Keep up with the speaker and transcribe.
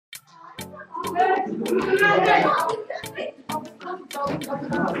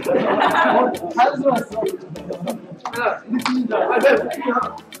자연스러웠어.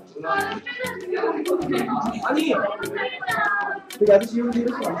 아니, 그 아저씨 이렇게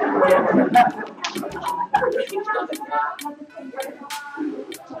이러시면 안 돼.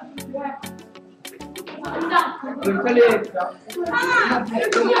 빨리.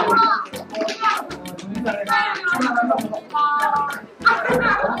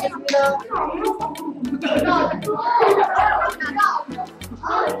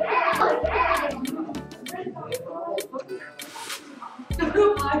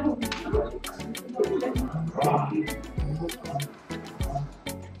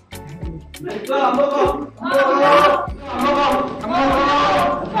 안 먹어.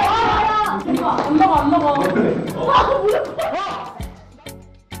 안 먹어.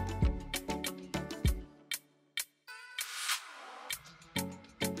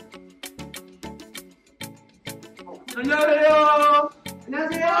 안녕하세요.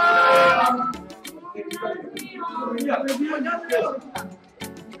 안녕하세요. 안녕하세요.